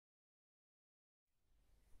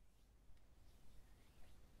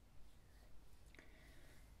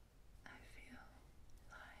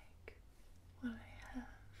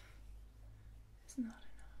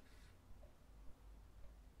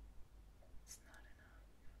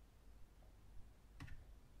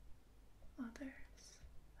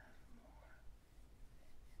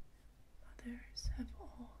others have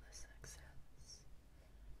all the success.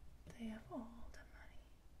 They have all the money.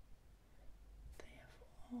 They have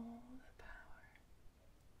all the power.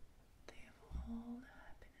 They have all the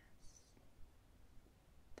happiness.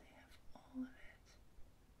 They have all of it.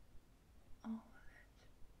 All of it.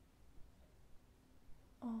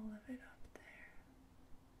 All of it up there.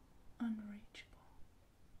 Unreachable.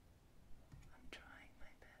 I'm trying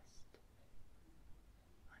my best.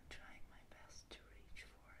 I'm trying my best to reach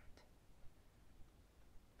for it.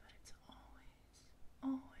 But it's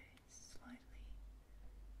always slightly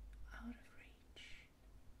out of reach.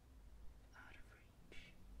 Out of reach.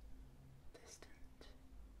 Distant.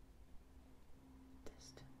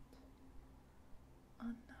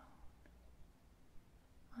 Unknown.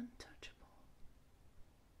 Untouchable.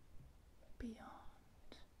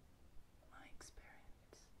 Beyond my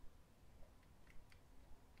experience.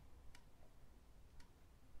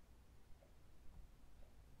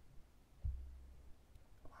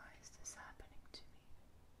 Why is this happening to me?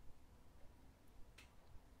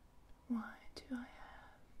 Why do I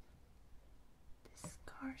have this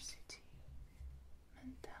scarcity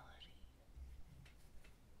mentality?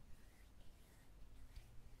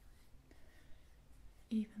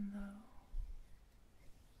 Even though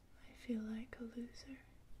I feel like a loser,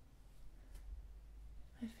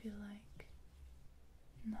 I feel like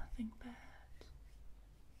nothing bad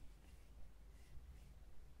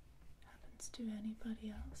happens to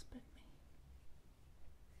anybody else but me.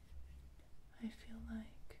 I feel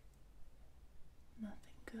like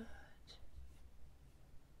nothing good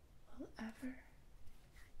will ever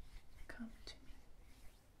come to me.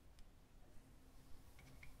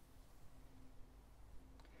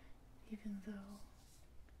 Even though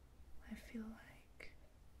I feel like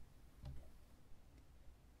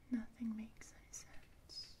nothing makes any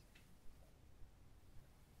sense,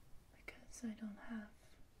 because I don't have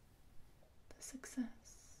the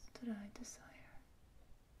success that I desire.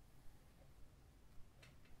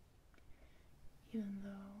 Even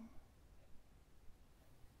though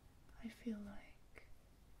I feel like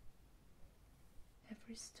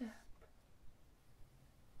every step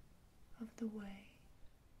of the way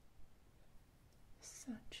is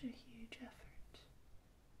such a huge effort.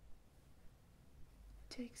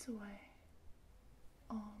 It takes away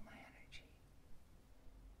all my energy.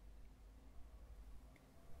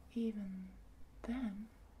 Even then,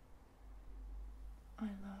 I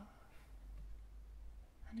love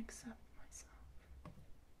and accept myself.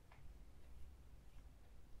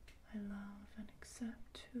 I love and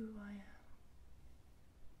accept who I am.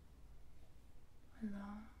 I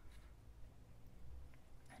love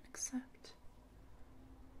and accept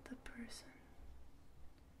the person,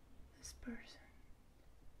 this person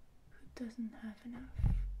who doesn't have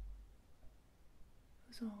enough,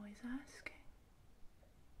 who's always asking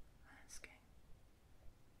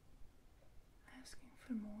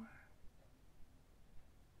for more,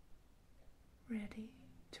 ready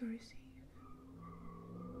to receive.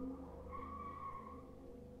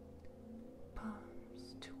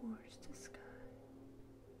 Palms towards the sky,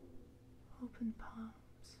 open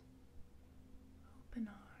palms, open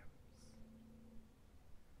arms.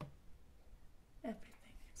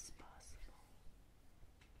 Everything is possible.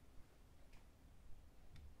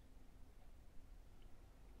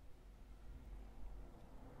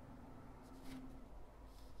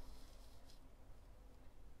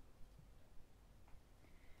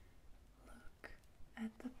 Look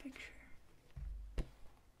at the picture and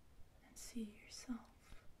see yourself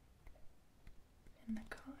in the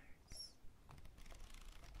colors.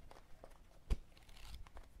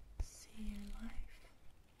 See your life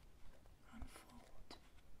unfold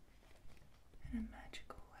in a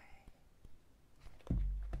magical way.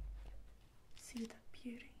 See the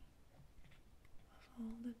beauty of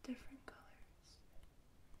all the different colors,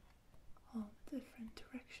 all the different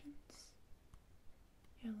directions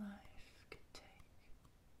your life could take.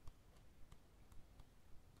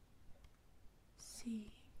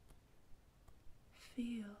 See,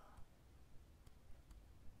 feel,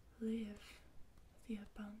 live the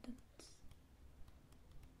abundance.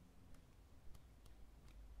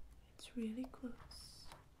 It's really close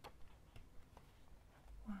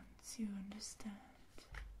once you understand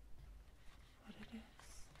what it is.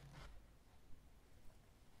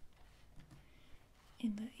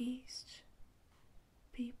 In the East,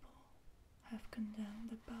 people have condemned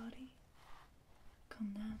the body,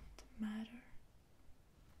 condemned matter,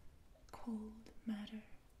 cold matter,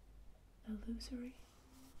 illusory.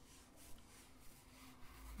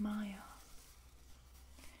 Maya.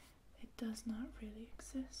 It does not really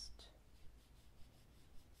exist.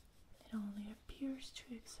 It only appears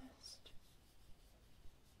to exist.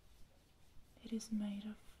 It is made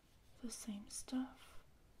of the same stuff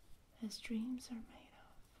as dreams are made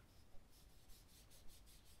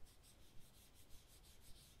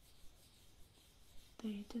of.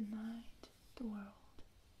 They denied the world,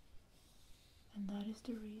 and that is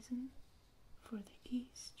the reason for the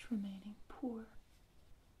East remaining poor,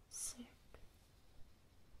 sick,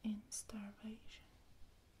 in starvation.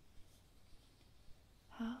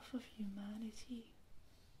 Half of humanity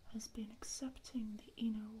has been accepting the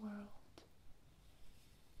inner world,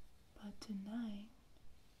 but denying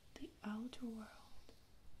the outer world.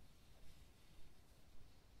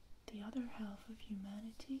 The other half of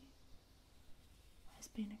humanity has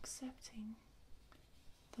been accepting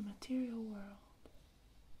the material world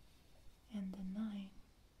and denying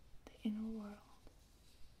the inner world.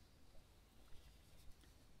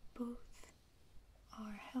 Both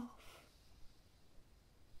are health,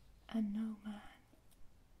 and no man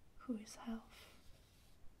who is health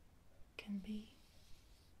can be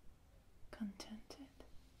contented.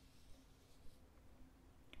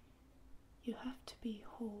 You have to be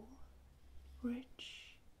whole,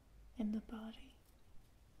 rich in the body,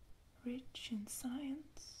 rich in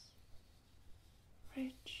science,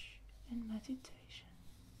 rich in meditation,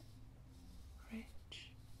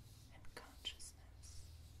 rich in consciousness.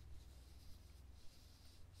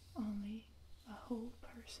 Only a whole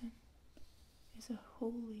person is a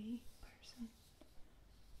holy person,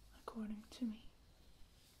 according to me.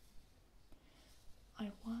 I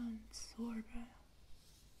want Zorba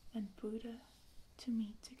and Buddha to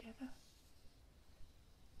meet together.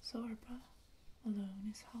 Zorba alone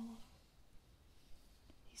is hollow.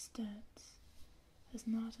 He stands as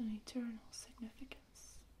not an eternal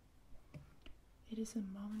significance. It is a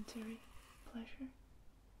momentary pleasure.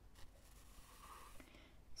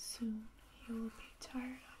 Soon he will be tired of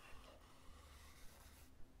it.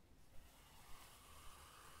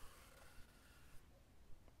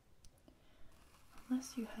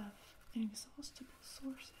 Unless you have inexhaustible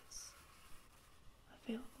sources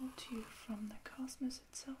available to you from the cosmos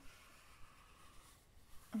itself,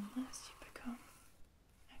 unless you become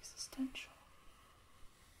existential,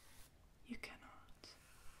 you cannot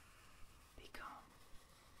become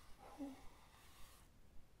whole.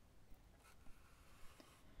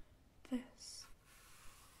 This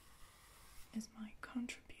is my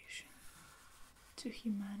contribution to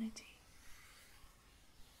humanity,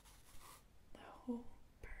 the whole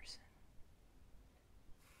person.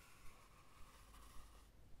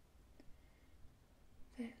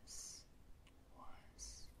 This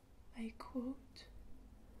was a quote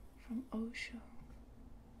from Osho,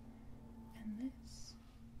 and this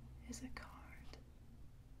is a card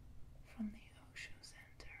from the Osho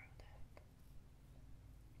Zen Tarot deck.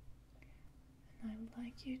 And I would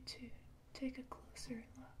like you to take a closer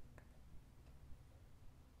look.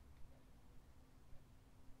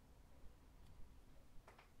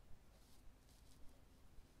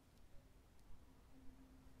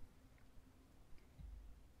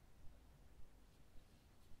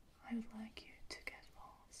 I would like you to get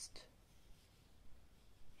lost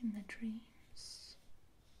in the dreams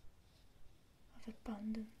of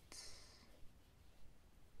abundance.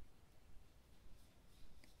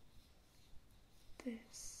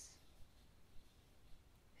 This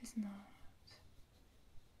is not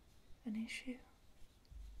an issue.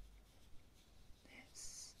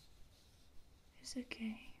 This is a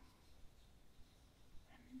game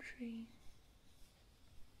and dream.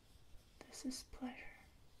 This is pleasure.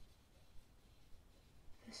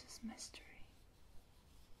 This is mystery.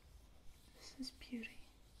 This is beauty.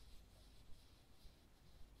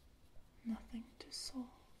 Nothing to solve.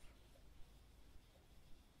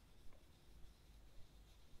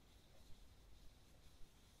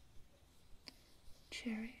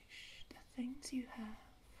 Cherish the things you have,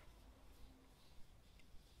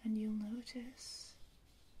 and you'll notice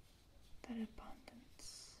that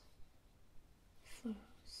abundance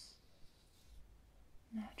flows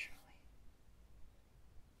naturally.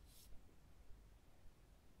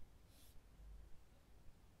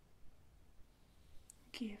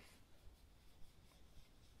 Give.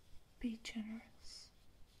 Be generous.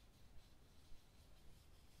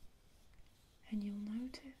 And you'll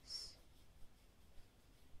notice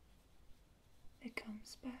it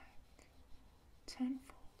comes back tenfold.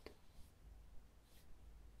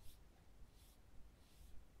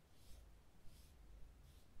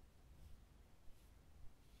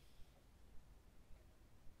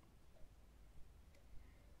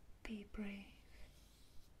 Be brave.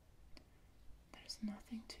 There's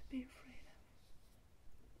nothing to be afraid of.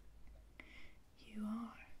 You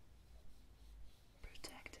are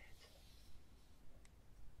protected.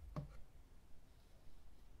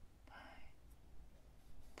 Bye.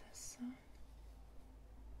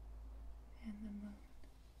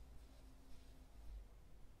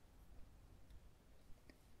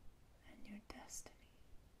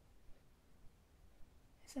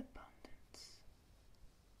 is abundant.